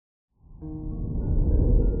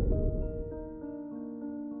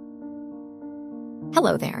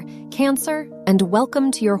Hello there, Cancer, and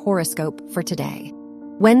welcome to your horoscope for today,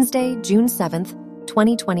 Wednesday, June 7th,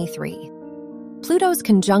 2023. Pluto's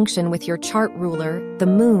conjunction with your chart ruler, the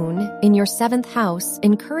moon, in your 7th house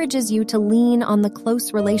encourages you to lean on the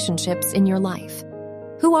close relationships in your life.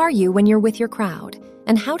 Who are you when you're with your crowd,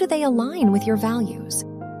 and how do they align with your values?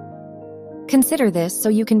 Consider this so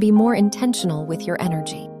you can be more intentional with your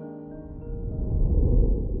energy.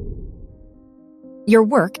 Your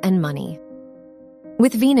work and money.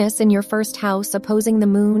 With Venus in your 1st house opposing the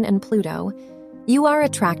moon and Pluto, you are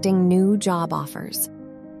attracting new job offers.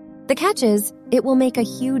 The catch is, it will make a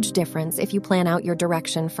huge difference if you plan out your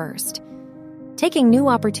direction first. Taking new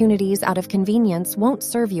opportunities out of convenience won't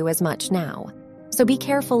serve you as much now, so be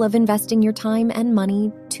careful of investing your time and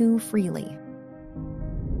money too freely.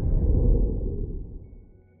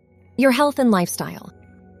 Your health and lifestyle.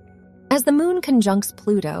 As the moon conjuncts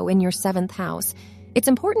Pluto in your 7th house, it's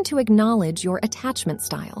important to acknowledge your attachment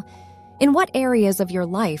style. In what areas of your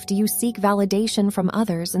life do you seek validation from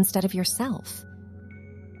others instead of yourself?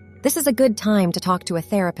 This is a good time to talk to a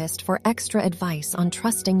therapist for extra advice on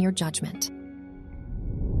trusting your judgment.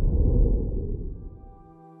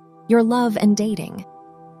 Your love and dating.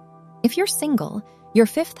 If you're single, your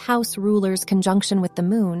 5th house ruler's conjunction with the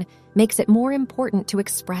moon makes it more important to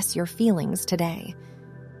express your feelings today.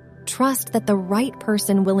 Trust that the right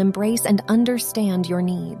person will embrace and understand your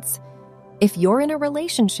needs. If you're in a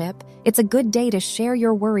relationship, it's a good day to share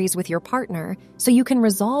your worries with your partner so you can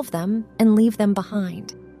resolve them and leave them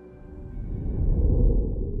behind.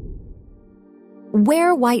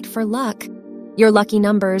 Wear white for luck. Your lucky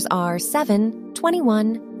numbers are 7,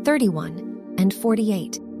 21, 31, and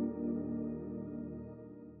 48.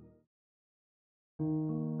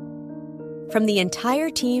 From the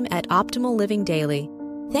entire team at Optimal Living Daily,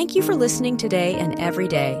 thank you for listening today and every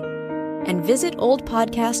day. And visit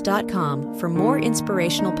oldpodcast.com for more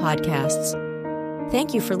inspirational podcasts.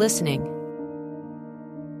 Thank you for listening.